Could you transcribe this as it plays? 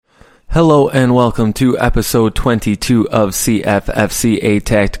Hello and welcome to episode 22 of CFFC, A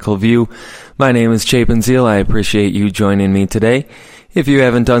Tactical View. My name is Chapin Zeal. I appreciate you joining me today. If you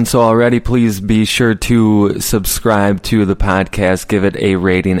haven't done so already, please be sure to subscribe to the podcast, give it a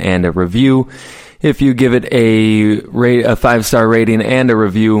rating and a review. If you give it a 5-star rating and a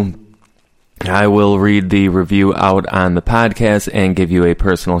review, I will read the review out on the podcast and give you a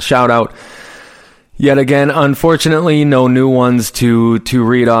personal shout out. Yet again, unfortunately, no new ones to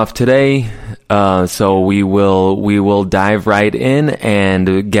read off today. So we will dive right in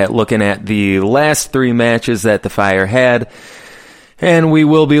and get looking at the last three matches that the Fire had. And we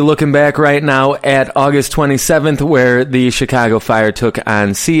will be looking back right now at August 27th, where the Chicago Fire took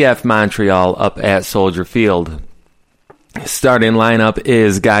on CF Montreal up at Soldier Field. Starting lineup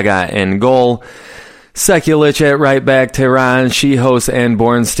is Gaga in goal, Sekulic at right back, Tehran, Schihos, and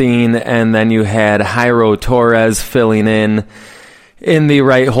Bornstein, and then you had Jairo Torres filling in the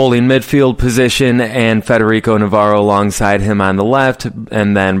right holding midfield position, and Federico Navarro alongside him on the left,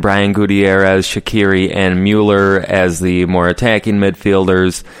 and then Brian Gutierrez, Shaqiri, and Mueller as the more attacking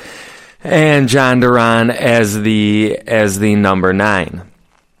midfielders, and John Duran as the number 9.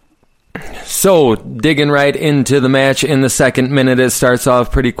 So, digging right into the match in the second minute, it starts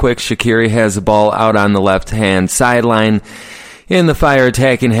off pretty quick. Shaqiri has the ball out on the left-hand sideline. In the Fire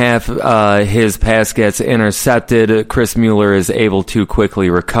attacking half, his pass gets intercepted. Chris Mueller is able to quickly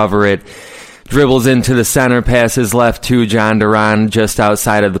recover it. Dribbles into the center, passes left to John Duran just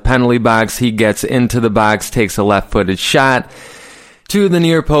outside of the penalty box. He gets into the box, takes a left-footed shot to the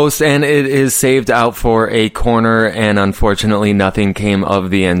near post, and it is saved out for a corner, and unfortunately nothing came of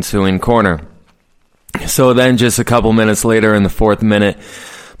the ensuing corner. So then just a couple minutes later in the fourth minute,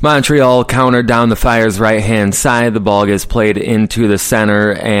 Montreal countered down the Fire's right-hand side. The ball gets played into the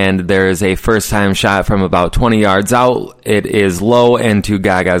center, and there is a first-time shot from about 20 yards out. It is low and to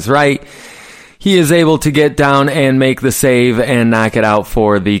Gaga's right. He is able to get down and make the save and knock it out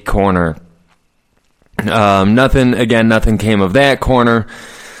for the corner. Nothing came of that corner.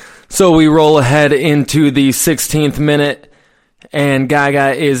 So we roll ahead into the 16th minute, and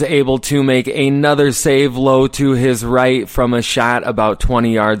Gaga is able to make another save low to his right from a shot about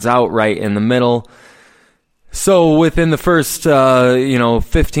 20 yards out, right in the middle. So within the first,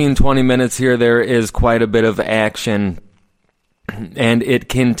 15-20 minutes here, there is quite a bit of action, and it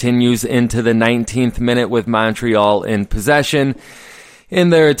continues into the 19th minute with Montreal in possession. In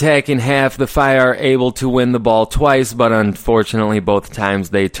their attacking half, the Fire are able to win the ball twice, but unfortunately both times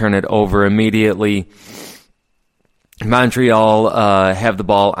they turn it over immediately. Montreal have the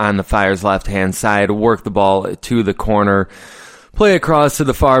ball on the Fire's left-hand side, work the ball to the corner, play across to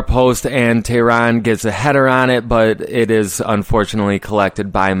the far post, and Tehran gets a header on it, but it is unfortunately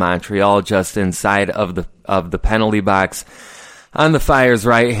collected by Montreal just inside of the penalty box. On the Fire's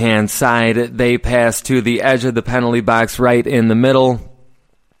right-hand side, they pass to the edge of the penalty box right in the middle,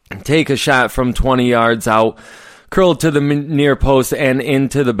 take a shot from 20 yards out, curled to the near post and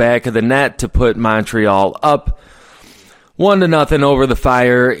into the back of the net to put Montreal up 1-0 over the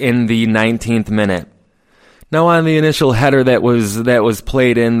Fire in the 19th minute. Now on the initial header that was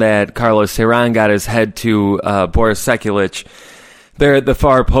played in that Carlos Tehran got his head to Boris Sekulic, there at the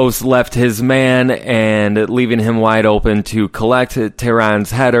far post left his man and leaving him wide open to collect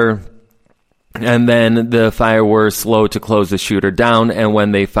Tehran's header. And then the Fire were slow to close the shooter down, and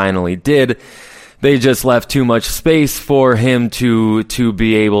when they finally did, they just left too much space for him to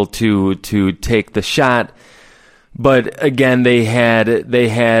be able to take the shot. But again, they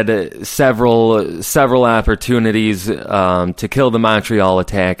had several opportunities to kill the Montreal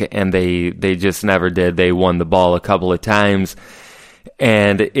attack, and they just never did. They won the ball a couple of times,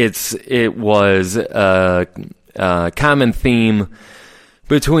 and it was a common theme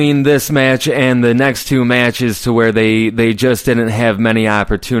between this match and the next two matches to where they just didn't have many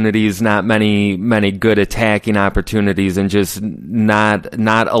opportunities, not many good attacking opportunities, and just not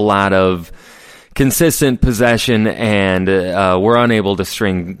a lot of consistent possession, and were unable to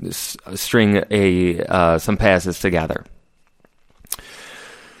string some passes together.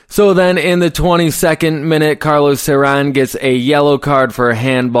 So then in the 22nd minute, Carlos Tehran gets a yellow card for a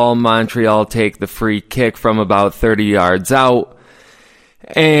handball. Montreal take the free kick from about 30 yards out.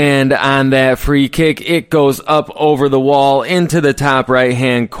 And on that free kick, it goes up over the wall into the top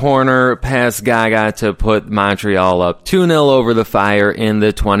right-hand corner past Gaga to put Montreal up 2-0 over the Fire in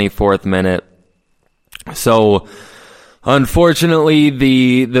the 24th minute. So, unfortunately,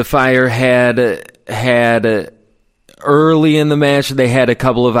 the Fire had early in the match, they had a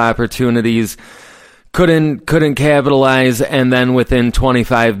couple of opportunities, couldn't capitalize, and then within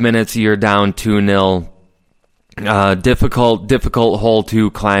 25 minutes, you're down 2-0. Difficult hole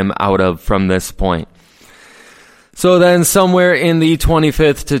to climb out of from this point. So then somewhere in the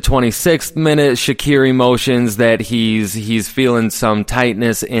 25th to 26th minute, Shaqiri motions that he's feeling some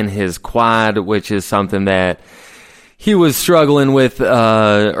tightness in his quad, which is something that he was struggling with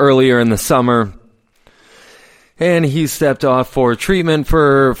earlier in the summer. And he stepped off for treatment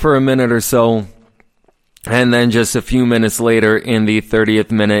for a minute or so. And then just a few minutes later, in the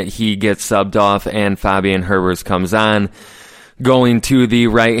 30th minute, he gets subbed off and Fabian Herbers comes on, going to the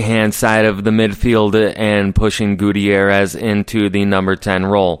right-hand side of the midfield and pushing Gutierrez into the number 10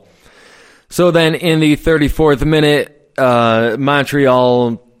 role. So then in the 34th minute,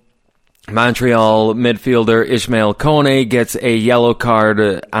 Montreal midfielder Ismael Kone gets a yellow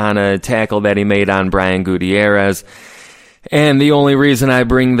card on a tackle that he made on Brian Gutierrez. And the only reason I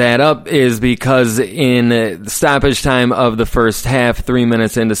bring that up is because in the stoppage time of the first half, 3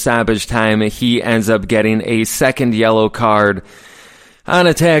 minutes into stoppage time, he ends up getting a second yellow card on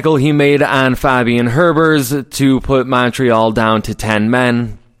a tackle he made on Fabian Herbers to put Montreal down to 10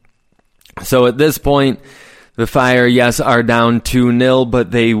 men. So at this point, the Fire, yes, are down 2-0, but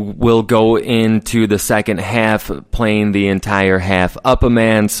they will go into the second half playing the entire half up a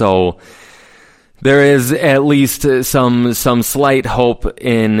man, so there is at least some slight hope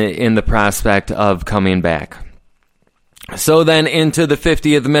in the prospect of coming back. So then into the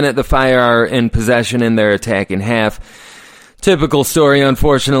 50th minute, the Fire are in possession in their attacking half. Typical story,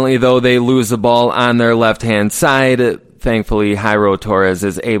 unfortunately, though, they lose the ball on their left-hand side. Thankfully, Jairo Torres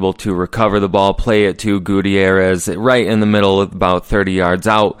is able to recover the ball, play it to Gutierrez right in the middle, about 30 yards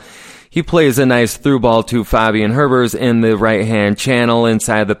out. He plays a nice through ball to Fabian Herbers in the right-hand channel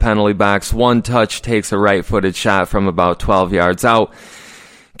inside the penalty box. One touch, takes a right-footed shot from about 12 yards out.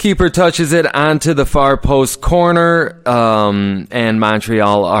 Keeper touches it onto the far post corner, and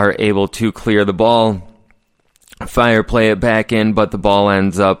Montreal are able to clear the ball. Fire play it back in, but the ball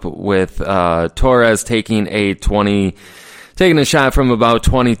ends up with Torres taking a shot from about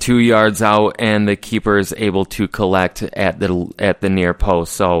 22 yards out, and the keeper is able to collect at the near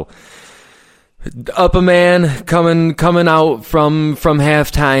post. So up a man coming out from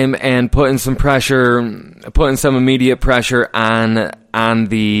halftime and putting some immediate pressure on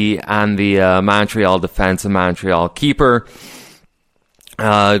the Montreal defense and Montreal keeper.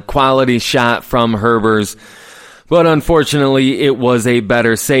 Quality shot from Herbers, but unfortunately it was a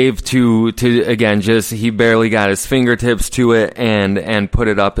better save to again, just he barely got his fingertips to it and put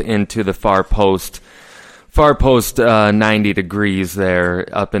it up into the far post 90 degrees there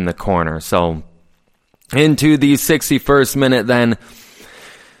up in the corner. So into the 61st minute then,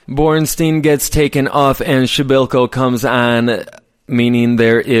 Bornstein gets taken off and Shabilko comes on, meaning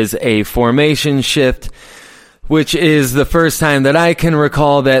there is a formation shift, which is the first time that I can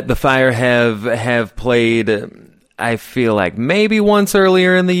recall that the Fire have played. I feel like maybe once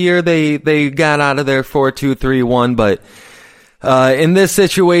earlier in the year they got out of their 4-2-3-1, but in this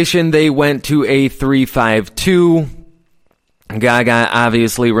situation they went to a 3-5-2. Gaga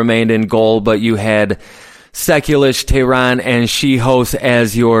obviously remained in goal, but you had Sekulic, Tehran, and Shihos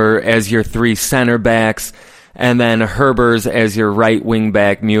as your three center backs, and then Herbers as your right wing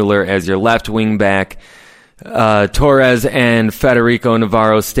back, Mueller as your left wing back. Torres and Federico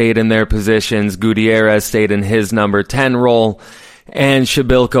Navarro stayed in their positions. Gutierrez stayed in his number 10 role, and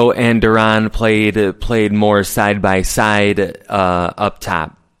Shabilko and Duran played more side by side up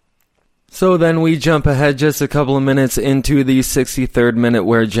top. So then we jump ahead just a couple of minutes into the 63rd minute,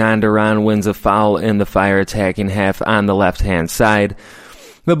 where John Duran wins a foul in the Fire attacking half on the left-hand side.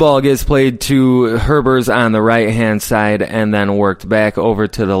 The ball gets played to Herbers on the right-hand side and then worked back over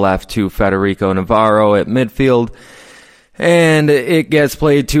to the left to Federico Navarro at midfield. And it gets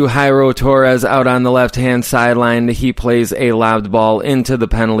played to Jairo Torres out on the left-hand sideline. He plays a lobbed ball into the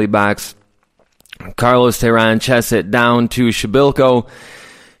penalty box. Carlos Tehran chests it down to Shabilko.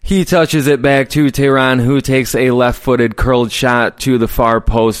 He touches it back to Tehran, who takes a left-footed curled shot to the far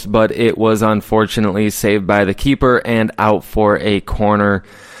post, but it was unfortunately saved by the keeper and out for a corner,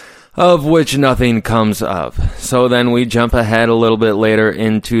 of which nothing comes of. So then we jump ahead a little bit later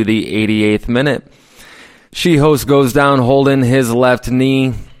into the 88th minute. Shihos goes down holding his left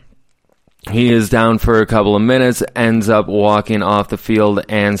knee. He is down for a couple of minutes, ends up walking off the field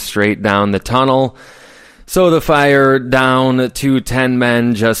and straight down the tunnel. So the Fire down to 10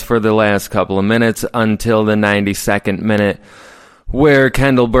 men just for the last couple of minutes until the 92nd minute, where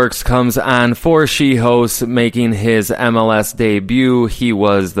Kendall Burks comes on for Shihos, making his MLS debut. He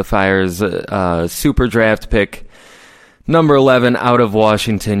was the Fire's super draft pick, number 11 out of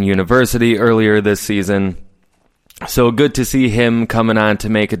Washington University earlier this season. So good to see him coming on to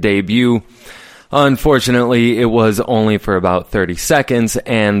make a debut. Unfortunately, it was only for about 30 seconds,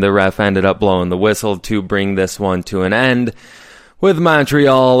 and the ref ended up blowing the whistle to bring this one to an end, with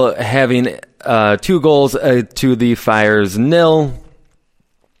Montreal having 2 goals to the Fire's 0.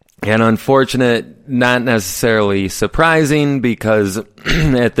 And unfortunate, not necessarily surprising, because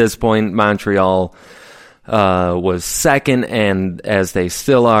at this point Montreal was second, and as they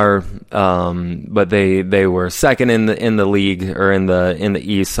still are, but they were second in the league, or in the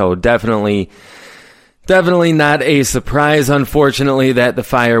East. So definitely not a surprise, unfortunately, that the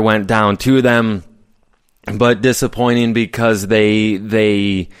Fire went down to them, but disappointing because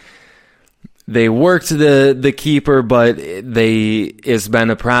they worked the keeper, but it's been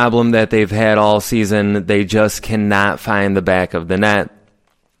a problem that they've had all season. They just cannot find the back of the net,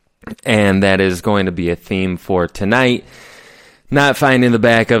 and that is going to be a theme for tonight. Not finding the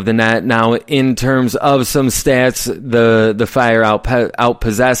back of the net. Now, in terms of some stats, the Fire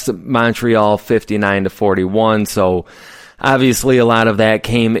outpossessed Montreal 59-41. So obviously a lot of that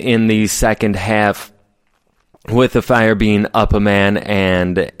came in the second half, with the Fire being up a man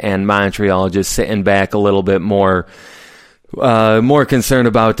and Montreal just sitting back a little bit more concerned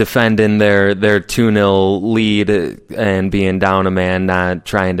about defending their 2-0 lead and being down a man, not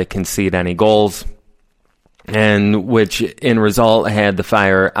trying to concede any goals, and which in result had the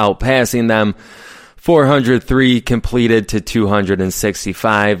Fire outpassing them 403 completed to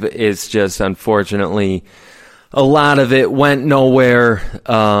 265. It's just, unfortunately, a lot of it went nowhere.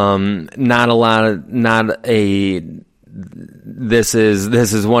 This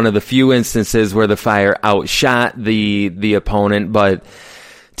is one of the few instances where the Fire outshot the opponent, but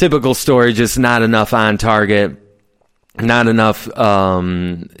typical story, just not enough on target, not enough,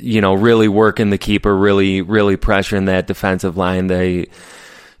 really working the keeper, really pressuring that defensive line. The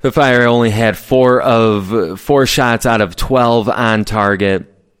Fire only had 4 shots out of 12 on target,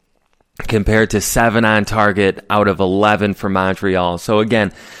 compared to 7 on target out of 11 for Montreal. So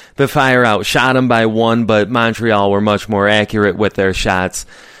again, the Fire outshot them by 1, but Montreal were much more accurate with their shots,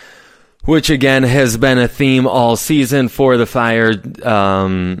 which again has been a theme all season for the Fire.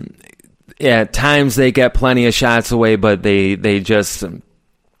 At times they get plenty of shots away, but they just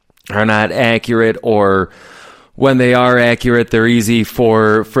are not accurate, or when they are accurate, they're easy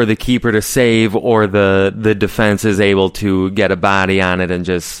for the keeper to save, or the defense is able to get a body on it and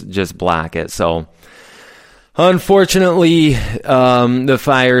just block it. So unfortunately, the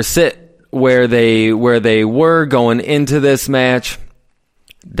Fire sit where they were going into this match,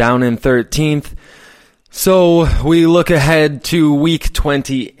 down in 13th. So we look ahead to week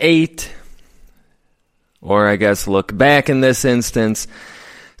 28, or I guess look back in this instance,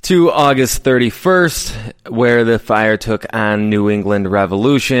 to August 31st, where the Fire took on New England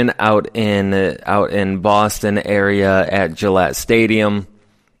Revolution out in Boston area at Gillette Stadium.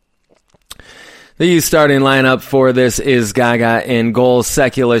 The starting lineup for this is Gaga in goal,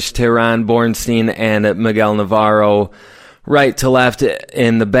 Sekulic, Tyrone, Bornstein, and Miguel Navarro. Right to left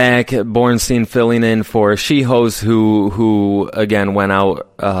in the back, Bornstein filling in for Schiehoes, who again went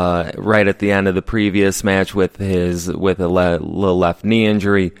out right at the end of the previous match with a little left knee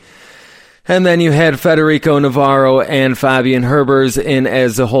injury. And then you had Federico Navarro and Fabian Herbers in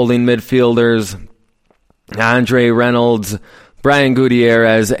as the holding midfielders, Andre Reynolds, Brian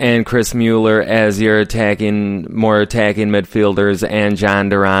Gutierrez, and Chris Mueller as your more attacking midfielders, and John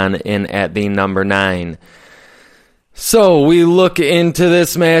Duran in at the number 9. So we look into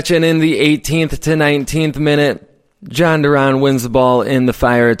this match, and in the 18th to 19th minute, John Duran wins the ball in the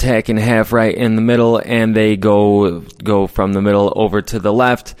Fire attacking half right in the middle, and they go from the middle over to the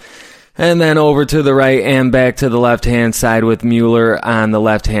left, and then over to the right and back to the left-hand side with Mueller on the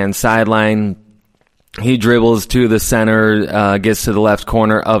left-hand sideline. He dribbles to the center, gets to the left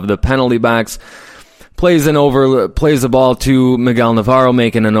corner of the penalty box, plays the ball to Miguel Navarro,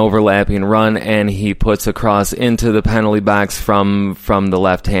 making an overlapping run, and he puts a cross into the penalty box from the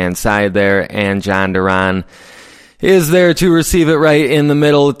left-hand side there, and John Duran is there to receive it right in the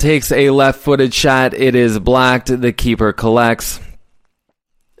middle, takes a left-footed shot. It is blocked. The keeper collects,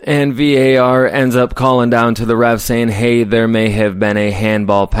 and VAR ends up calling down to the ref saying, hey, there may have been a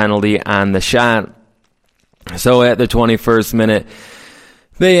handball penalty on the shot. So at the 21st minute,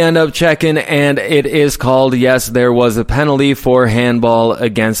 they end up checking, and it is called. Yes, there was a penalty for handball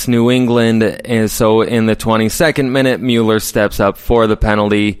against New England. And so in the 22nd minute, Mueller steps up for the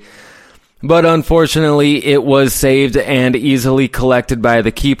penalty. But unfortunately, it was saved and easily collected by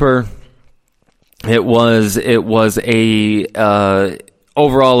the keeper. It was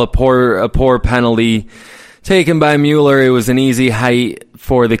overall a poor penalty taken by Mueller. It was an easy height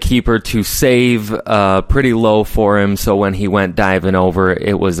for the keeper to save, pretty low for him. So when he went diving over,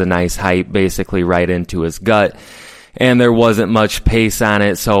 it was a nice height, basically right into his gut. And there wasn't much pace on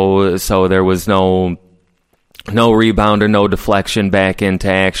it, so there was no rebound or no deflection back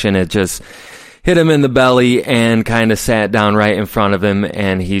into action. It just hit him in the belly and kind of sat down right in front of him,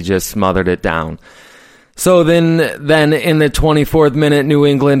 and he just smothered it down. So then in the 24th minute, New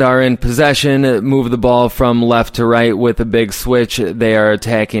England are in possession, move the ball from left to right with a big switch. They are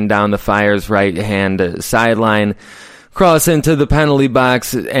attacking down the Fire's right-hand sideline, cross into the penalty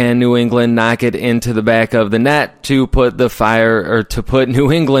box, and New England knock it into the back of the net to put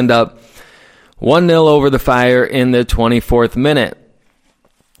New England up 1-0 over the Fire in the 24th minute.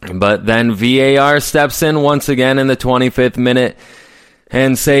 But then VAR steps in once again in the 25th minute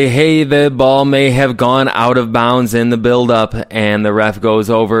and say, hey, the ball may have gone out of bounds in the build-up, and the ref goes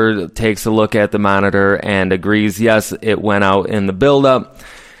over, takes a look at the monitor, and agrees, yes, it went out in the build-up.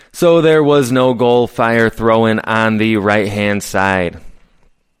 So there was no goal. Fire throw-in on the right-hand side.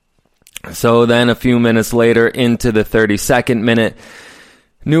 So then a few minutes later, into the 32nd minute,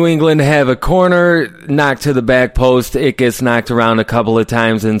 New England have a corner knocked to the back post. It gets knocked around a couple of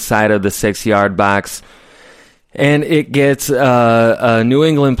times inside of the 6-yard box. And it gets, a New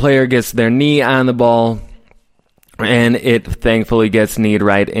England player gets their knee on the ball, and it thankfully gets kneed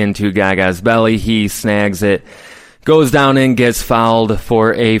right into Gaga's belly. He snags it, goes down and gets fouled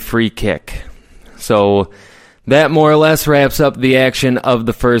for a free kick. So that more or less wraps up the action of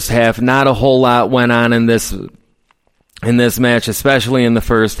the first half. Not a whole lot went on in this match, especially in the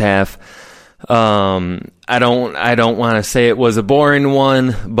first half. I don't want to say it was a boring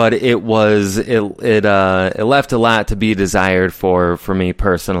one, but it left a lot to be desired for me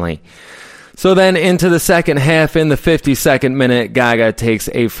personally. So then into the second half, in the 52nd minute, Gaga takes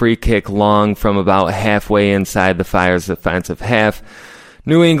a free kick long from about halfway inside the Fire's defensive half.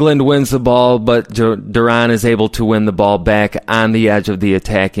 New England wins the ball, but Duran is able to win the ball back on the edge of the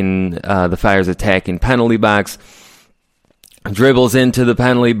Fire's attacking penalty box. Dribbles into the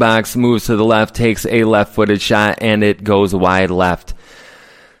penalty box, moves to the left, takes a left-footed shot, and it goes wide left.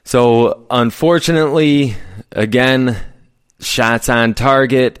 So, unfortunately, again, shots on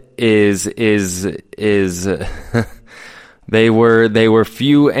target is they were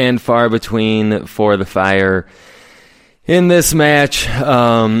few and far between for the Fire in this match.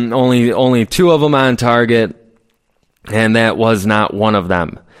 Only 2 of them on target, and that was not one of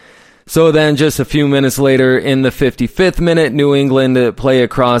them. So then just a few minutes later, in the 55th minute, New England play a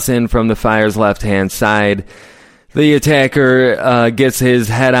cross in from the Fire's left-hand side. The attacker gets his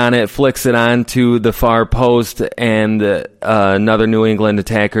head on it, flicks it onto the far post, and another New England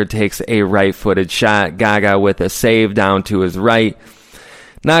attacker takes a right-footed shot. Gaga with a save down to his right.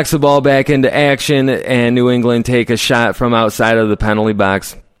 Knocks the ball back into action, and New England take a shot from outside of the penalty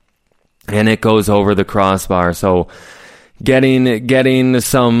box, and it goes over the crossbar. So getting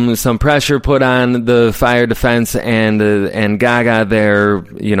some pressure put on the Fire defense, and Gaga there,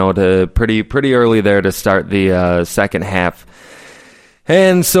 to pretty early there to start the second half.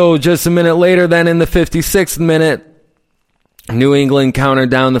 And so just a minute later, then in the 56th minute, New England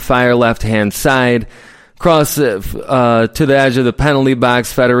countered down the Fire left-hand side, cross to the edge of the penalty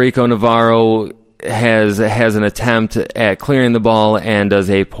box. Federico Navarro has an attempt at clearing the ball and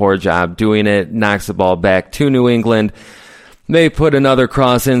does a poor job doing it, knocks the ball back to New England. They put another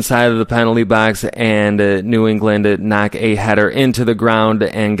cross inside of the penalty box, and New England knock a header into the ground,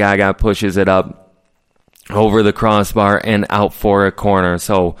 and Gaga pushes it up over the crossbar and out for a corner.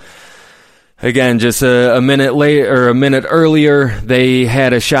 So again, just a minute later, or a minute earlier, they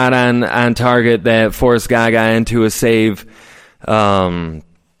had a shot on target that forced Gaga into a save. So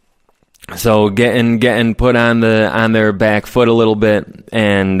getting put on their back foot a little bit,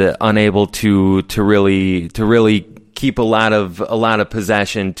 and unable to really keep a lot of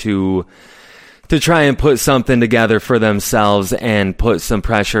possession to try and put something together for themselves and put some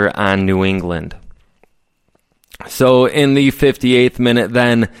pressure on New England. So in the 58th minute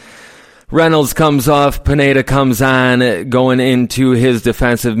then, Reynolds comes off, Pineda comes on, going into his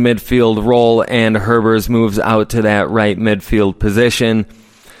defensive midfield role, and Herbers moves out to that right midfield position.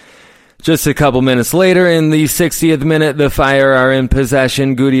 Just a couple minutes later, in the 60th minute, the Fire are in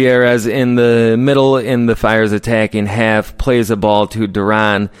possession. Gutierrez in the middle in the Fire's attacking half plays a ball to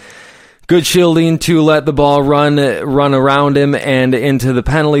Duran. Good shielding to let the ball run around him and into the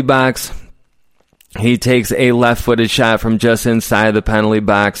penalty box. He takes a left-footed shot from just inside the penalty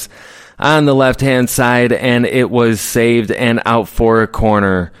box on the left-hand side, and it was saved and out for a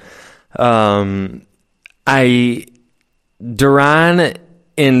corner. Duran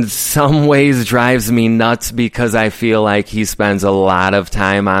in some ways drives me nuts because I feel like he spends a lot of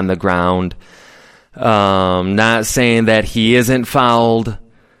time on the ground. Not saying that he isn't fouled,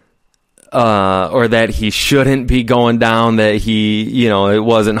 or that he shouldn't be going down, that he, it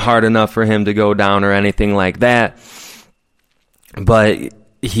wasn't hard enough for him to go down or anything like that. But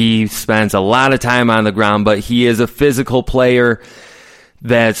he spends a lot of time on the ground, but he is a physical player.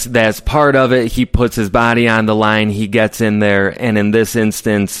 That's part of it. He puts his body on the line. He gets in there. And in this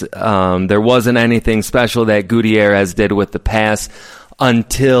instance, there wasn't anything special that Gutierrez did with the pass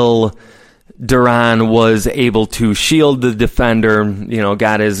until Duran was able to shield the defender,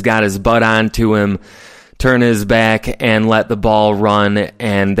 got his butt onto him, turn his back, and let the ball run,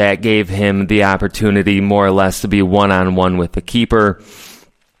 and that gave him the opportunity, more or less, to be one-on-one with the keeper.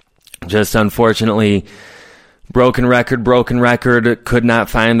 Just unfortunately, broken record, could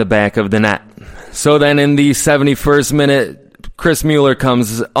not find the back of the net. So then in the 71st minute, Chris Mueller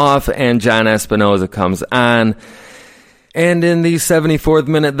comes off, and John Espinoza comes on. And in the 74th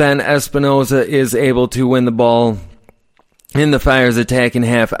minute, then, Espinoza is able to win the ball in the Fire's attacking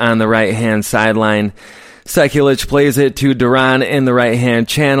half on the right-hand sideline. Sekulic plays it to Duran in the right-hand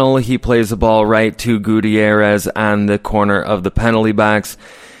channel. He plays the ball right to Gutierrez on the corner of the penalty box.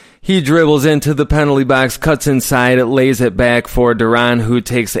 He dribbles into the penalty box, cuts inside, lays it back for Duran, who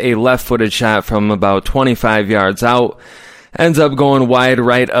takes a left-footed shot from about 25 yards out. Ends up going wide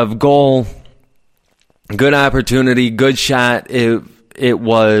right of goal. Good opportunity, good shot. It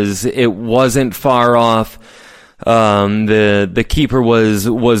wasn't far off. The keeper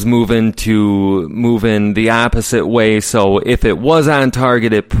was moving the opposite way, so if it was on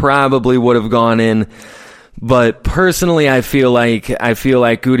target, it probably would have gone in. But personally, I feel like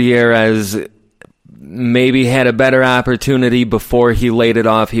Gutierrez maybe had a better opportunity before he laid it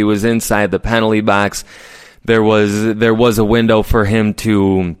off. He was inside the penalty box. There was a window for him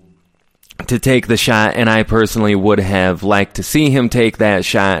to take the shot, and I personally would have liked to see him take that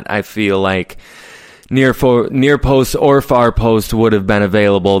shot. I feel like near post or far post would have been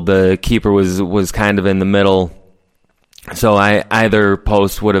available. The keeper was kind of in the middle, so either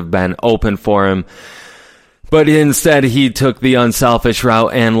post would have been open for him. But instead, he took the unselfish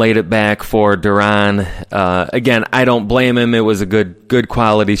route and laid it back for Duran. Again, I don't blame him. It was a good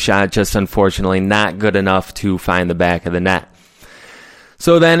quality shot, just unfortunately not good enough to find the back of the net.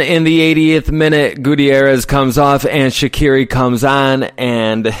 So then in the 80th minute, Gutierrez comes off and Shaqiri comes on,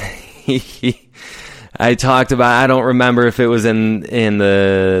 and I talked about, I don't remember if it was in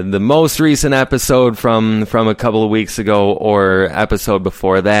the most recent episode from a couple of weeks ago or episode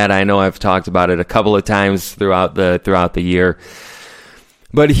before that. I know I've talked about it a couple of times throughout the year.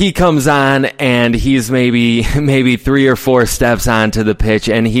 But he comes on and he's maybe 3 or 4 steps onto the pitch,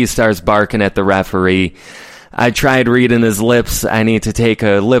 and he starts barking at the referee. I tried reading his lips. I need to take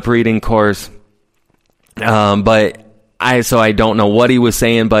a lip reading course. But I don't know what he was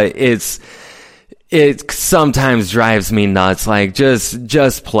saying, but it sometimes drives me nuts. Like,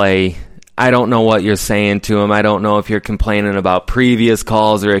 just play. I don't know what you're saying to him. I don't know if you're complaining about previous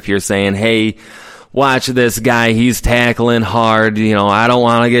calls or if you're saying, hey, watch this guy, he's tackling hard. I don't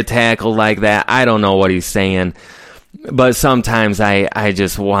want to get tackled like that. I don't know what he's saying. But sometimes I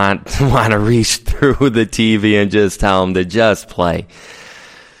just want to reach through the TV and just tell him to just play.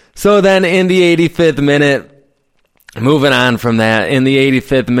 So then in the 85th minute, moving on from that, in the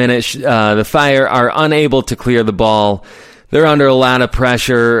 85th minute, the Fire are unable to clear the ball. They're under a lot of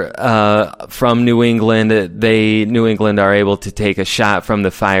pressure from New England. New England are able to take a shot from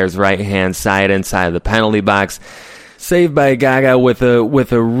the Fire's right-hand side inside the penalty box. Saved by Gaga with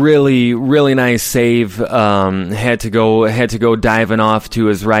a really, really nice save. Had to go diving off to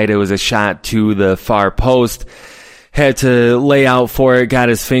his right. It was a shot to the far post. Had to lay out for it, got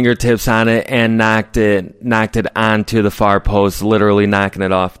his fingertips on it, and knocked it onto the far post, literally knocking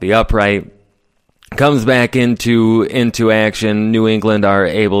it off the upright. Comes back into action. New England are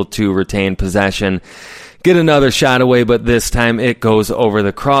able to retain possession, get another shot away, but this time it goes over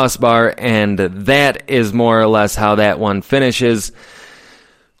the crossbar, and that is more or less how that one finishes,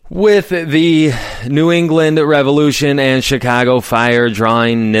 with the New England Revolution and Chicago Fire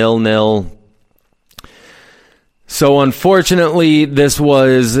drawing 0-0. So unfortunately, this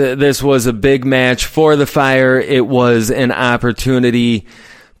was a big match for the Fire. It was an opportunity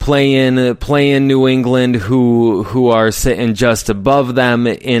playing New England, who are sitting just above them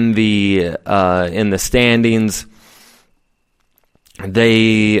in the standings.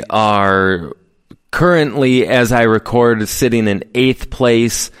 They are currently, as I record, sitting in 8th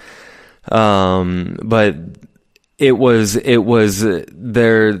place. But it was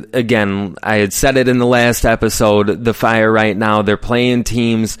there again. I had said it in the last episode. The Fire right now, they're playing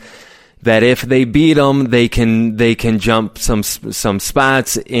teams that if they beat them, they can jump some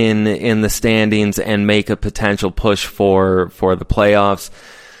spots in the standings and make a potential push for the playoffs.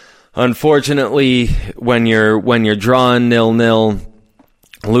 Unfortunately, when you're drawing 0-0,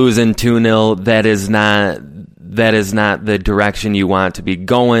 losing 2-0, that is not the direction you want to be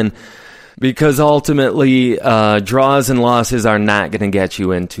going, because ultimately draws and losses are not going to get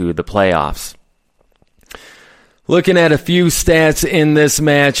you into the playoffs. Looking at a few stats in this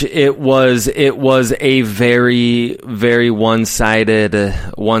match, it was a very, very one-sided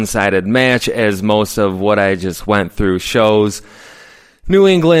match, as most of what I just went through shows. New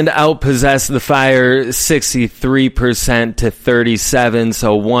England outpossessed the Fire 63% to 37,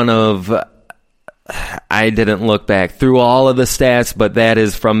 so I didn't look back through all of the stats, but that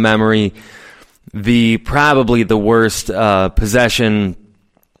is from memory probably the worst amount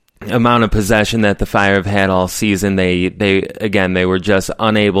of possession that the Fire have had all season. They were just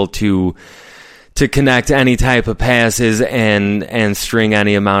unable to connect any type of passes and string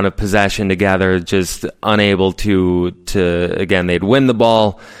any amount of possession together, just unable to again, they'd win the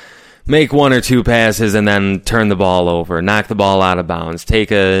ball, make one or two passes, and then turn the ball over, knock the ball out of bounds,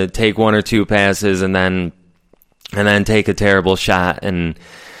 take one or two passes, and then take a terrible shot and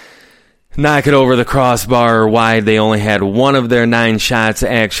knock it over the crossbar or wide. They only had one of their 9 shots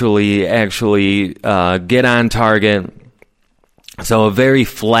actually get on target. So a very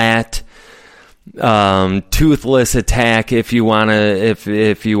flat, toothless attack, if you wanna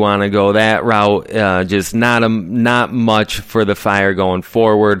go that route. Just not much for the Fire going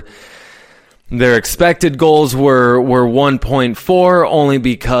forward. Their expected goals were 1.4, only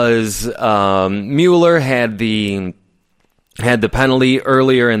because Mueller had the penalty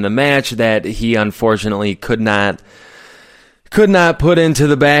earlier in the match that he unfortunately could not put into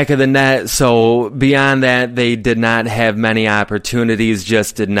the back of the net. So beyond that, they did not have many opportunities,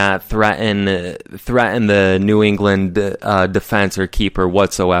 just did not threaten the New England defense or keeper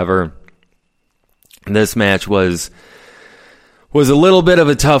whatsoever. This match was a little bit of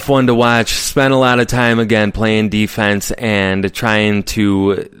a tough one to watch. Spent a lot of time again playing defense and they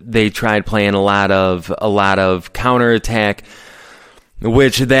tried playing a lot of counterattack,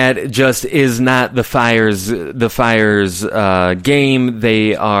 which that just is not the Fire's game.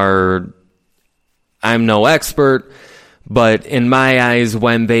 I'm no expert, but in my eyes,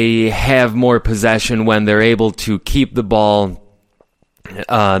 when they have more possession, when they're able to keep the ball,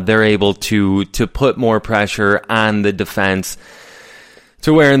 they're able to put more pressure on the defense.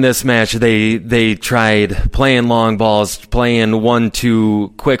 To where in this match they tried playing long balls, playing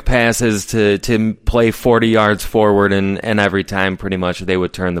 1-2 quick passes to play 40 yards forward, and every time pretty much they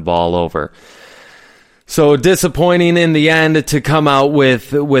would turn the ball over. So disappointing in the end to come out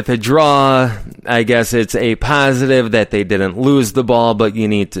with a draw. I guess it's a positive that they didn't lose the ball, but you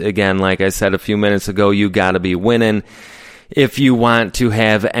need to, again, like I said a few minutes ago, you got to be winning if you want to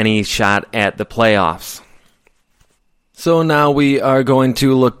have any shot at the playoffs. So now we are going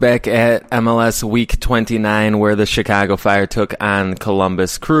to look back at MLS Week 29, where the Chicago Fire took on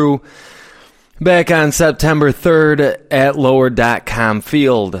Columbus Crew back on September 3rd at Lower.com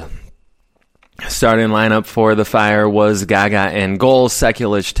Field. Starting lineup for the Fire was Gaga in goal,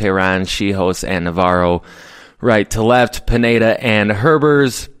 Sekulic, Tehran, Chihos, and Navarro. Right to left, Pineda and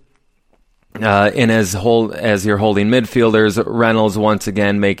Herbers. As your holding midfielders, Reynolds once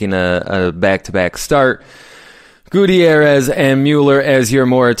again making a back-to-back start. Gutierrez and Mueller as your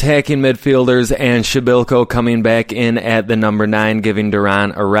more attacking midfielders, and Shabilko coming back in at the number 9, giving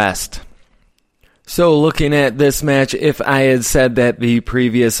Duran a rest. So looking at this match, if I had said that the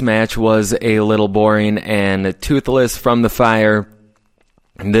previous match was a little boring and toothless from the Fire,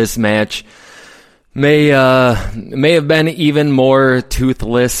 this match may have been even more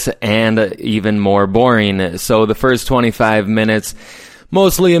toothless and even more boring. So the first 25 minutes,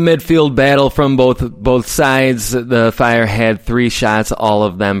 mostly a midfield battle from both sides. The Fire had 3 shots, all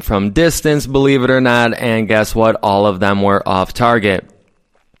of them from distance, believe it or not, and guess what? All of them were off target.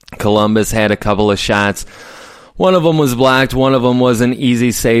 Columbus had a couple of shots. One of them was blocked. One of them was an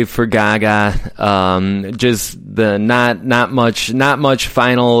easy save for Gaga. Just the not much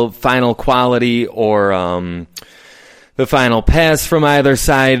final quality or the final pass from either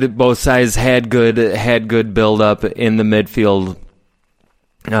side. Both sides had good build up in the midfield.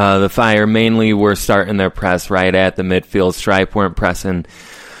 The Fire mainly were starting their press right at the midfield stripe, weren't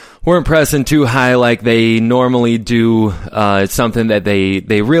pressing too high like they normally do. It's something that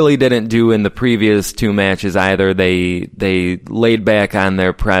they really didn't do in the previous 2 matches either. They laid back on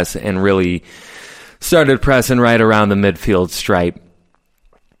their press and really started pressing right around the midfield stripe.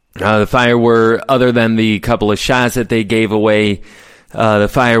 The Fire were, other than the couple of shots that they gave away, the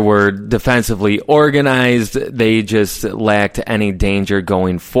Fire were defensively organized. They just lacked any danger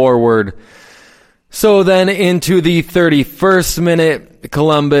going forward. So then into the 31st minute,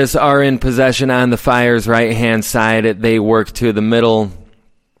 Columbus are in possession on the Fire's right-hand side. They work to the middle,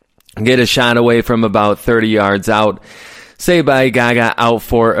 get a shot away from about 30 yards out. Saved by Gaga out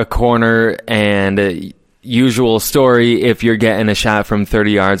for a corner, and usual story, if you're getting a shot from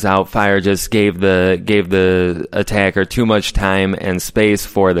 30 yards out, Fire just gave the attacker too much time and space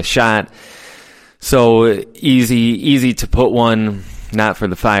for the shot. So easy to put one, not for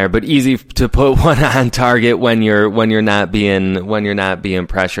the Fire, but easy to put one on target when you're not being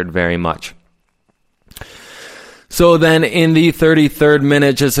pressured very much. So then in the 33rd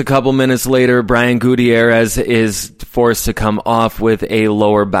minute, just a couple minutes later, Brian Gutierrez is forced to come off with a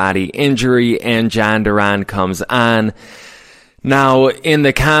lower body injury, and John Duran comes on. Now, in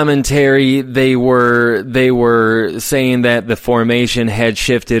the commentary, they were saying that the formation had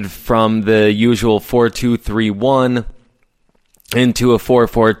shifted from the usual 4-2-3-1 into a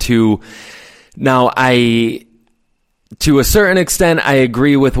 4-4-2. Now, to a certain extent, I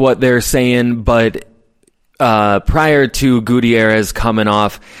agree with what they're saying, but prior to Gutierrez coming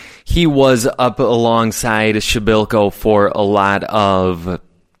off, he was up alongside Shabilko for a lot of,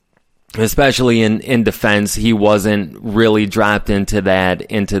 especially in defense. He wasn't really dropped into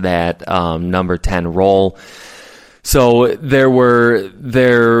that number 10 role. So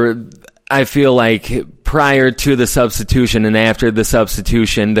I feel like prior to the substitution and after the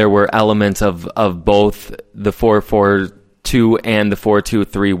substitution, there were elements of both the 4-4-2 and the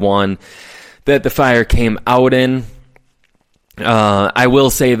 4-2-3-1 that the Fire came out in. I will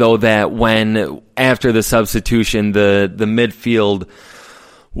say, though, that after the substitution, the midfield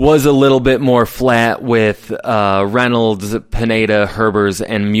was a little bit more flat with Reynolds, Pineda, Herbers,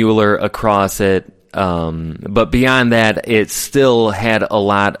 and Mueller across it. But beyond that, it still had a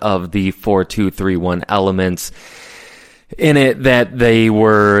lot of the 4-2-3-1 elements in it that they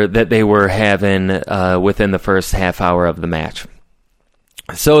were having within the first half hour of the match.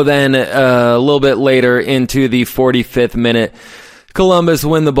 So then, a little bit later into the 45th minute, Columbus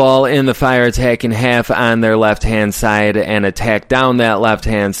win the ball in the Fire attacking half on their left-hand side and attack down that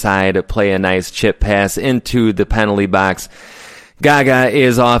left-hand side, play a nice chip pass into the penalty box. Gaga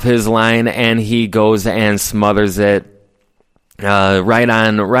is off his line, and he goes and smothers it right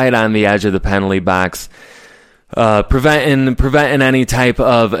on the edge of the penalty box. Preventing any type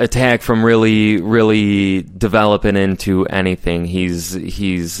of attack from really developing into anything.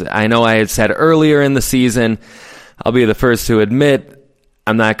 I know I had said earlier in the season, I'll be the first to admit,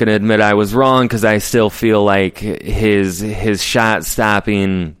 I'm not going to admit I was wrong, because I still feel like his shot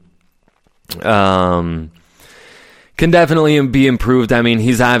stopping can definitely be improved. I mean,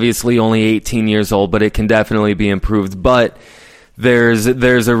 he's obviously only 18 years old, but it can definitely be improved. But there's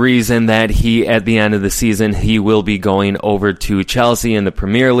a reason that at the end of the season, he will be going over to Chelsea in the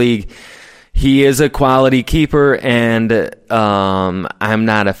Premier League. He is a quality keeper, and I'm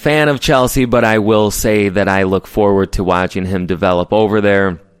not a fan of Chelsea, but I will say that I look forward to watching him develop over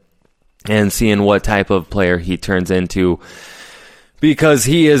there and seeing what type of player he turns into, because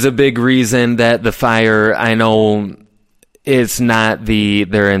he is a big reason that the Fire, I know it's not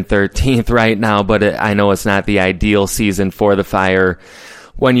they're in 13th right now, but I know it's not the ideal season for the Fire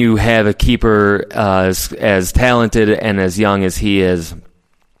when you have a keeper as talented and as young as he is.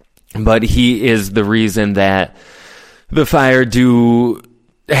 But he is the reason that the Fire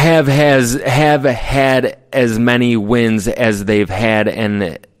have had as many wins as they've had,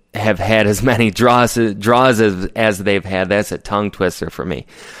 and have had as many draws as they've had. That's a tongue twister for me.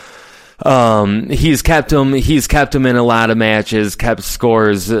 He's kept them in a lot of matches, kept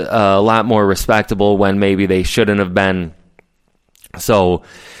scores a lot more respectable when maybe they shouldn't have been. So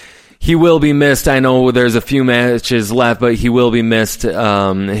he will be missed. I know there's a few matches left, but he will be missed. His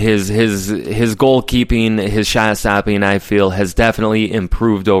goalkeeping, his shot stopping, I feel, has definitely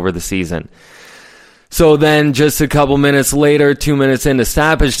improved over the season. So then, just a couple minutes later, 2 minutes into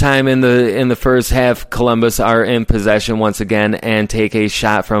stoppage time in the first half, Columbus are in possession once again and take a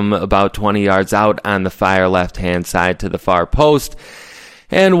shot from about 20 yards out on the Fire left-hand side to the far post.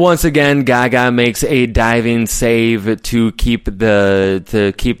 And once again, Gaga makes a diving save to keep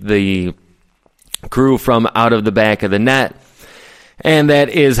the crew from out of the back of the net. And that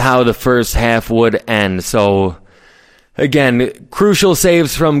is how the first half would end. So again, crucial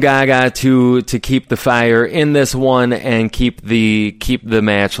saves from Gaga to keep the Fire in this one and keep the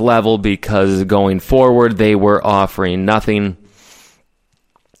match level, because going forward they were offering nothing.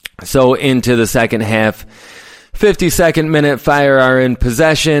 So into the second half, 52nd minute, Fire are in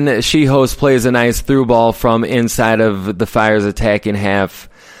possession. Schiehost plays a nice through ball from inside of the Fire's attacking half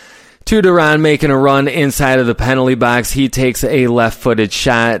to Duran, making a run inside of the penalty box. He takes a left-footed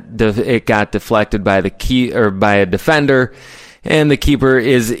shot. It got deflected by by a defender, and the keeper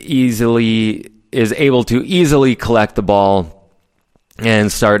is able to easily collect the ball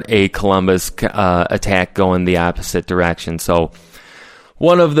and start a Columbus attack going the opposite direction. So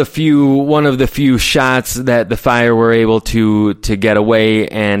one of the few shots that the Fire were able to get away,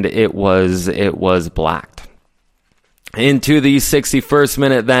 and it was blocked. Into the 61st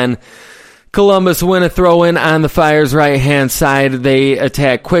minute then, Columbus win a throw-in on the Fire's right-hand side. They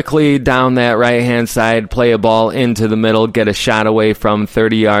attack quickly down that right-hand side, play a ball into the middle, get a shot away from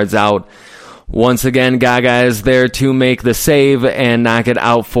 30 yards out. Once again, Gaga is there to make the save and knock it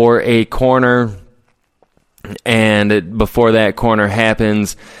out for a corner. And before that corner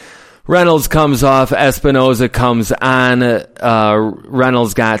happens, Reynolds comes off, Espinoza comes on.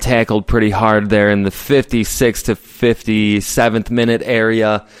 Reynolds got tackled pretty hard there in the 56th to 57th minute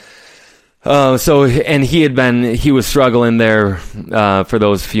area. And he was struggling there for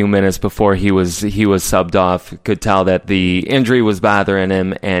those few minutes before he was subbed off. Could tell that the injury was bothering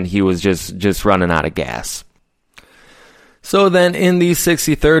him, and he was just running out of gas. So then in the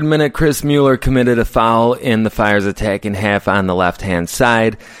 63rd minute, Chris Mueller committed a foul in the Fire's attacking half on the left-hand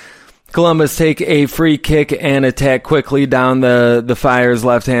side. Columbus take a free kick and attack quickly down the Fire's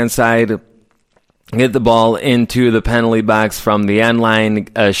left-hand side. Get the ball into the penalty box from the end line.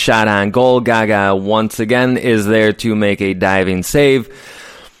 A shot on goal. Gaga once again is there to make a diving save.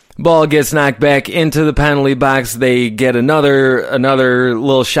 Ball gets knocked back into the penalty box. They get another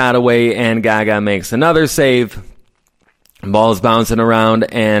little shot away, and Gaga makes another save. Ball's bouncing around,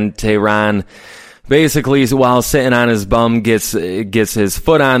 and Tehran basically, while sitting on his bum, gets his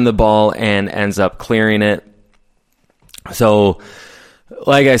foot on the ball and ends up clearing it. So,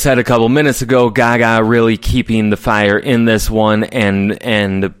 like I said a couple minutes ago, Gaga really keeping the Fire in this one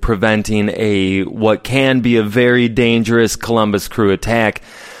and preventing what can be a very dangerous Columbus Crew attack,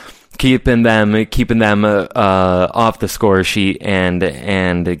 keeping them off the score sheet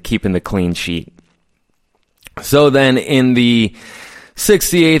and keeping the clean sheet. So then in the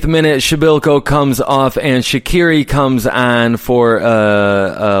 68th minute, Shabilko comes off and Shaqiri comes on for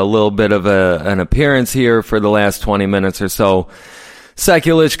a little bit of an appearance here for the last 20 minutes or so.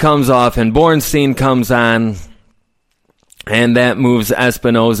 Sekulic comes off and Bornstein comes on, and that moves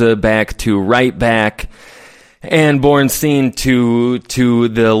Espinoza back to right back and Bornstein to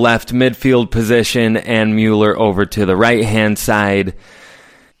the left midfield position and Mueller over to the right-hand side.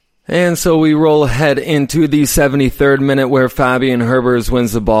 And so we roll ahead into the 73rd minute, where Fabian Herbers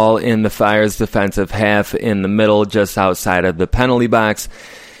wins the ball in the Fire's defensive half in the middle, just outside of the penalty box.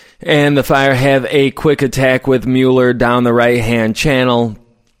 And the Fire have a quick attack with Mueller down the right-hand channel.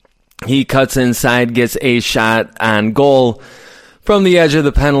 He cuts inside, gets a shot on goal from the edge of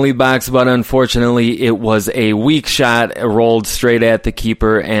the penalty box, but unfortunately it was a weak shot. It rolled straight at the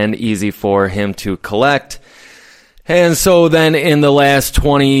keeper and easy for him to collect. And so then in the last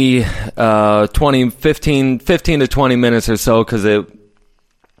 15 to 20 minutes or so, because they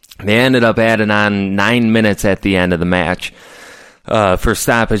ended up adding on 9 minutes at the end of the match for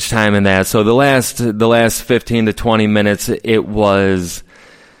stoppage time in that. So the last 15 to 20 minutes, it was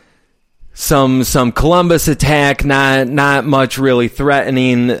some Columbus attack, not much really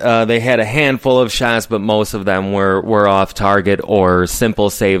threatening. They had a handful of shots, but most of them were off target or simple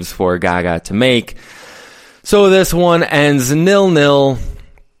saves for Gaga to make. So this one ends 0-0.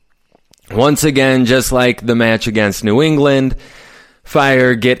 Once again, just like the match against New England,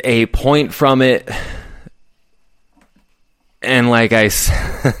 Fire get a point from it. And like I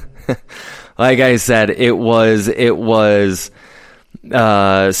said, it was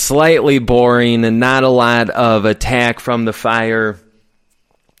slightly boring and not a lot of attack from the Fire.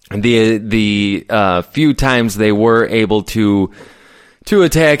 The few times they were able to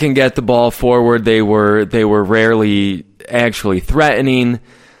attack and get the ball forward, they were rarely actually threatening.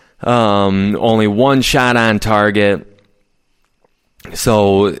 Only one shot on target.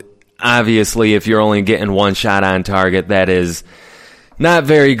 So obviously, if you're only getting one shot on target, that is not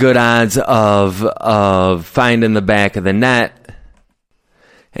very good odds of finding the back of the net.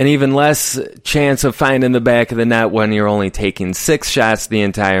 And even less chance of finding the back of the net when you're only taking 6 shots the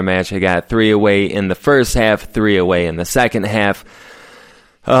entire match. I got 3 away in the first half, 3 away in the second half.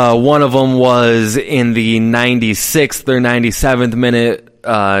 One of them was in the 96th or 97th minute.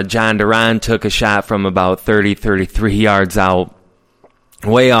 John Duran took a shot from about 33 yards out,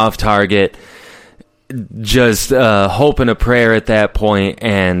 way off target. just hope and a prayer at that point,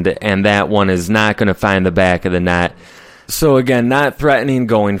 and that one is not going to find the back of the net. So again, not threatening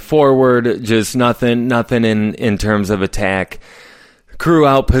going forward, just nothing in terms of attack. Crew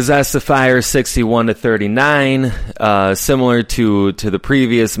outpossessed the Fire 61-39, similar to the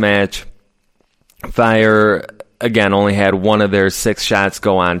previous match. Fire again only had one of their 6 shots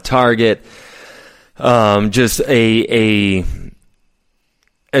go on target. Just a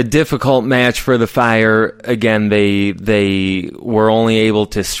difficult match for the Fire. Again, they were only able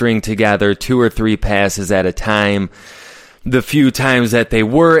to string together 2 or 3 passes at a time. The few times that they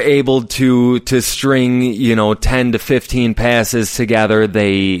were able to string, 10 to 15 passes together,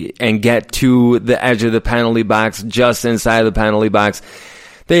 and get to the edge of the penalty box, just inside the penalty box,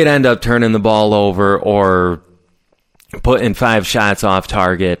 they'd end up turning the ball over or putting 5 shots off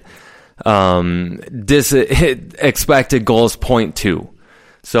target. Expected goals 0.2.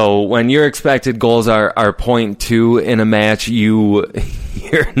 So when your expected goals are 0.2 in a match, you're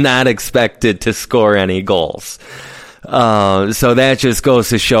not expected to score any goals. So that just goes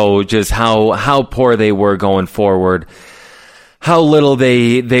to show just how poor they were going forward, how little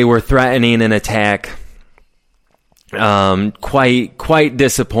they were threatening an attack. Quite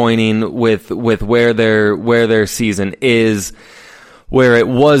disappointing with where their season is, where it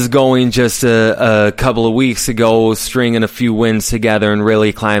was going just a couple of weeks ago, stringing a few wins together and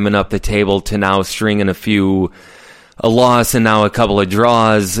really climbing up the table, to now stringing a loss and now a couple of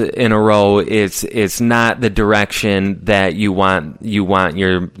draws in a row. It's not the direction that you want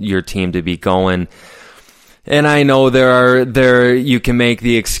your team to be going. And I know you can make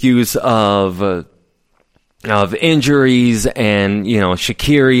the excuse of injuries, and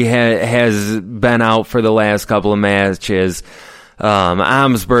Shaqiri has been out for the last couple of matches.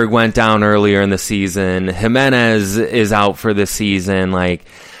 Amsberg went down earlier in the season. Jimenez is out for the season.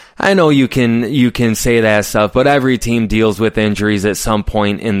 I know you can say that stuff, but every team deals with injuries at some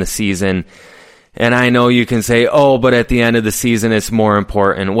point in the season. And I know you can say, but at the end of the season it's more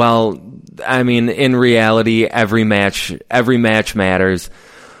important. Well, I mean, in reality, every match matters.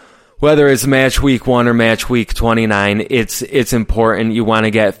 Whether it's match week 1 or match week 29, it's important. You want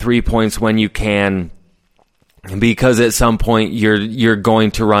to get 3 points when you can, because at some point you're going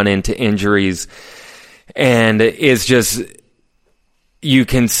to run into injuries. And it's just, you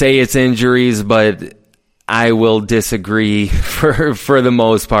can say it's injuries, but I will disagree for the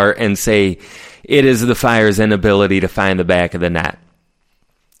most part and say it is the Fire's inability to find the back of the net.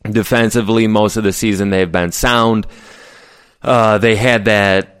 Defensively, most of the season they've been sound. They had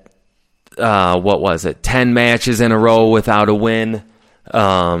that, 10 matches in a row without a win.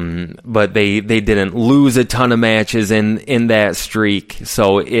 But they didn't lose a ton of matches in that streak.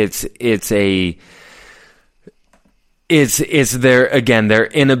 So it's their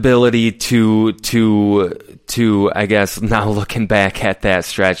inability to I guess, now looking back at that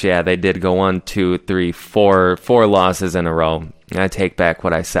stretch, yeah, they did go 1, 2, 3, 4 losses in a row. I take back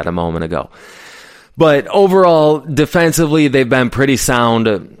what I said a moment ago. But overall, defensively, they've been pretty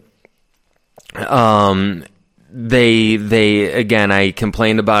sound. They again, I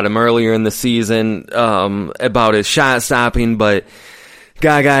complained about him earlier in the season, about his shot stopping, but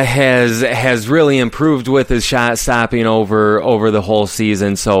Gaga has really improved with his shot stopping over the whole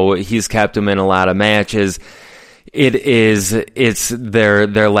season, so he's kept him in a lot of matches. It's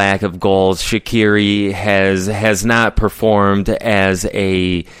their lack of goals. Shaqiri has not performed as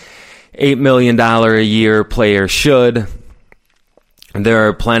a $8 million a year player should. There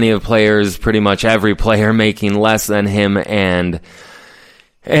are plenty of players, pretty much every player, making less than him and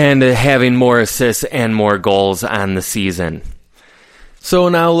having more assists and more goals on the season. So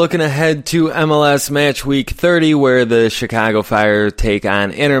now looking ahead to MLS match week 30, where the Chicago Fire take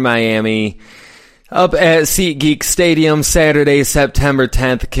on Inter Miami up at SeatGeek Stadium Saturday, September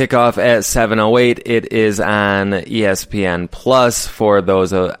 10th, kickoff at 7:08. It is on ESPN Plus for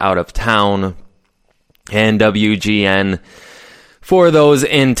those out of town, and WGN for those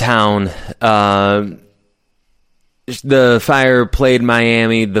in town. The Fire played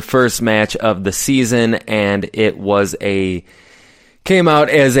Miami the first match of the season, and it came out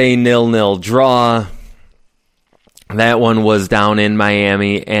as a 0-0 draw. That one was down in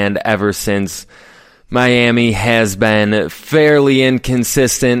Miami, and ever since, Miami has been fairly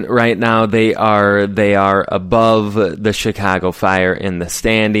inconsistent. Right now, they are above the Chicago Fire in the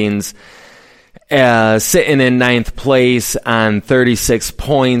standings, sitting in 9th place on 36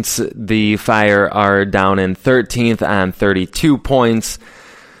 points. The Fire are down in 13th on 32 points.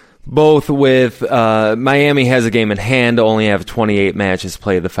 Both with Miami has a game in hand, only have 28 matches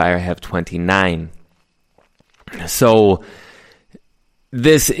played. The Fire have 29. So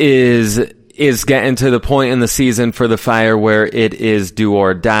this is, is getting to the point in the season for the Fire where it is do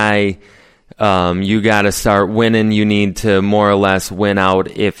or die. You got to start winning. You need to more or less win out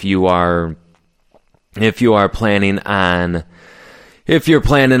if you are planning on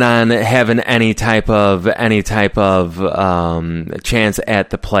having any type of chance at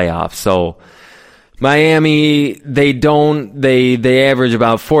the playoffs. So Miami, they average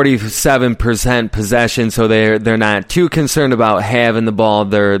about 47% possession, so they're not too concerned about having the ball.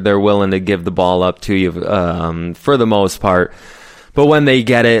 They're willing to give the ball up to you for the most part. But when they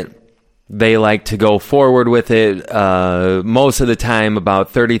get it, they like to go forward with it. Most of the time,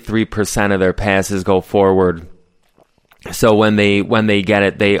 about 33% of their passes go forward. So when they get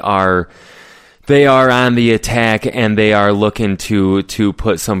it, they are on the attack, and they are looking to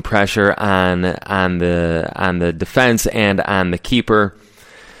put some pressure on the defense and on the keeper.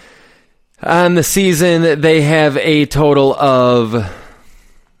 On the season, they have a total of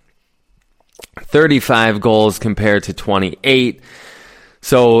 35 goals compared to 28.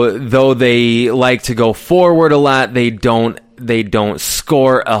 So though they like to go forward a lot, they don't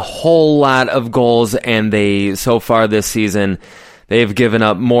score a whole lot of goals, and so far this season, they've given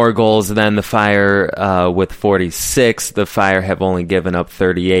up more goals than the Fire with 46. The Fire have only given up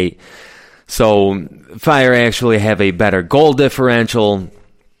 38. So Fire actually have a better goal differential.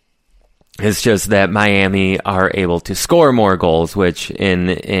 It's just that Miami are able to score more goals, which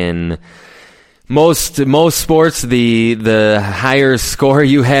in most sports, the higher score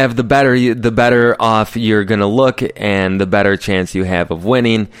you have, the better off you're going to look, and the better chance you have of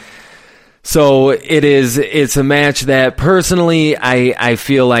winning. So it's a match that personally I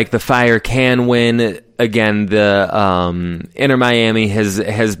feel like the Fire can win. Again, the Inter Miami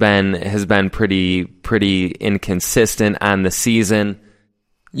has been pretty inconsistent on the season.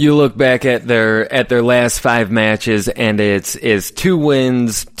 You look back at their last 5 matches, and it's 2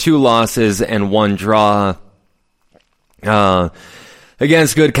 wins, 2 losses, and 1 draw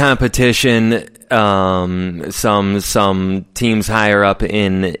against good competition. Some teams higher up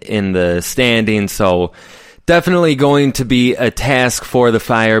in the standings, so definitely going to be a task for the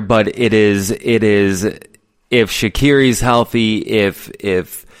Fire. But it is if Shaqiri's healthy, if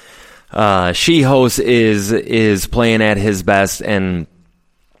Czichos is playing at his best. And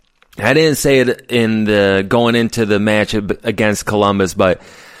I didn't say it in the going into the match against Columbus, but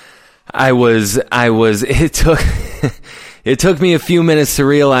it took me a few minutes to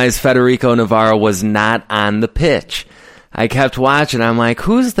realize Federico Navarro was not on the pitch. I kept watching. I'm like,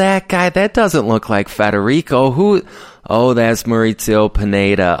 who's that guy? That doesn't look like Federico. Who? Oh, that's Maurizio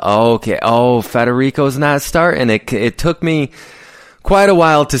Pineda. Okay. Oh, Federico's not starting. It took me quite a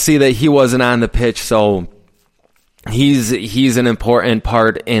while to see that he wasn't on the pitch. So he's an important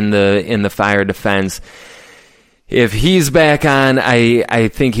part in the Fire defense. If he's back on, I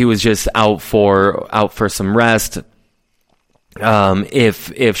think he was just out for some rest. If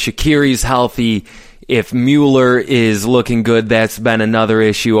Shaqiri's healthy, if Mueller is looking good, that's been another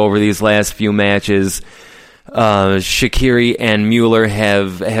issue over these last few matches. Shaqiri and Mueller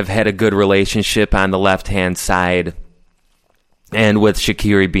have had a good relationship on the left-hand side. And with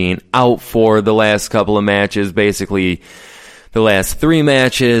Shaqiri being out for the last couple of matches, basically the last 3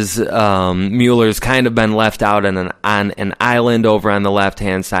 matches, Mueller's kind of been left out on an island over on the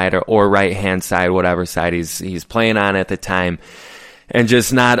left-hand side or right-hand side, whatever side he's playing on at the time, and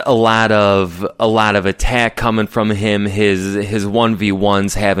just not a lot of attack coming from him. His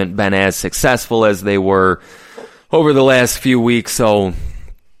 1v1s haven't been as successful as they were over the last few weeks. So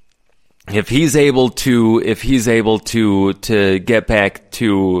if he's able to get back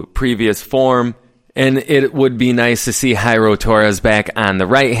to previous form. And it would be nice to see Jairo Torres back on the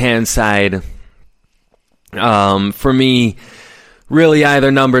right-hand side. For me, really either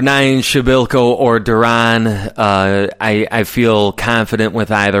number 9, Przybylko, or Duran. I feel confident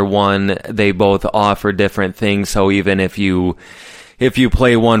with either one. They both offer different things, so even if you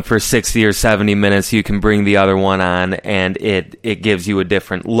play one for 60 or 70 minutes, you can bring the other one on, and it gives you a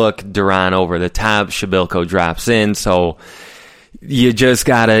different look. Duran over the top, Przybylko drops in, so you just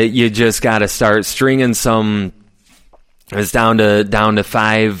gotta start stringing some. It's down to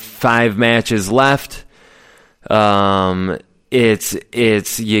five matches left.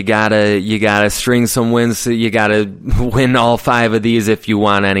 It's you gotta string some wins. You gotta win all 5 of these if you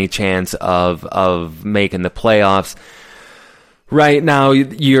want any chance of making the playoffs. Right now,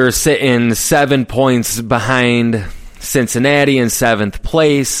 you're sitting 7 points behind Cincinnati in 7th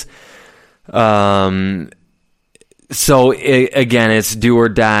place. So again, it's do or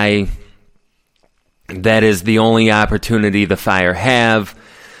die. That is the only opportunity the Fire have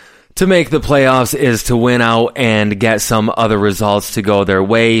to make the playoffs is to win out and get some other results to go their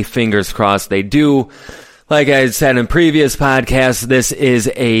way. Fingers crossed they do. Like I said in previous podcasts, this is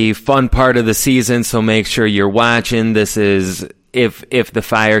a fun part of the season, so make sure you're watching. This is, if the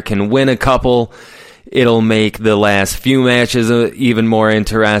Fire can win a couple, it'll make the last few matches even more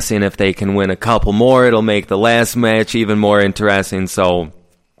interesting. If they can win a couple more, it'll make the last match even more interesting. So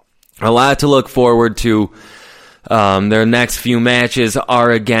a lot to look forward to. Their next few matches are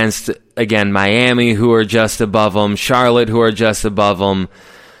against, again, Miami, who are just above them, Charlotte, who are just above them,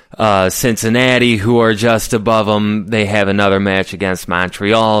 Cincinnati, who are just above them. They have another match against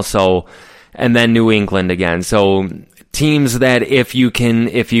Montreal, and then New England again. So teams that if you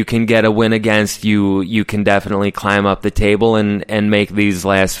can get a win against, you can definitely climb up the table and make these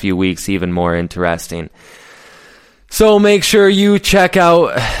last few weeks even more interesting. So make sure you check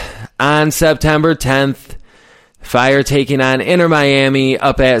out on September 10th, Fire taking on Inter Miami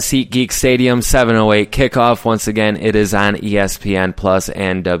up at SeatGeek Stadium, 7:08 kickoff. Once again, it is on ESPN Plus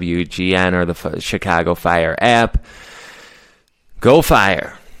and WGN, or the Chicago Fire app. Go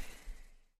Fire!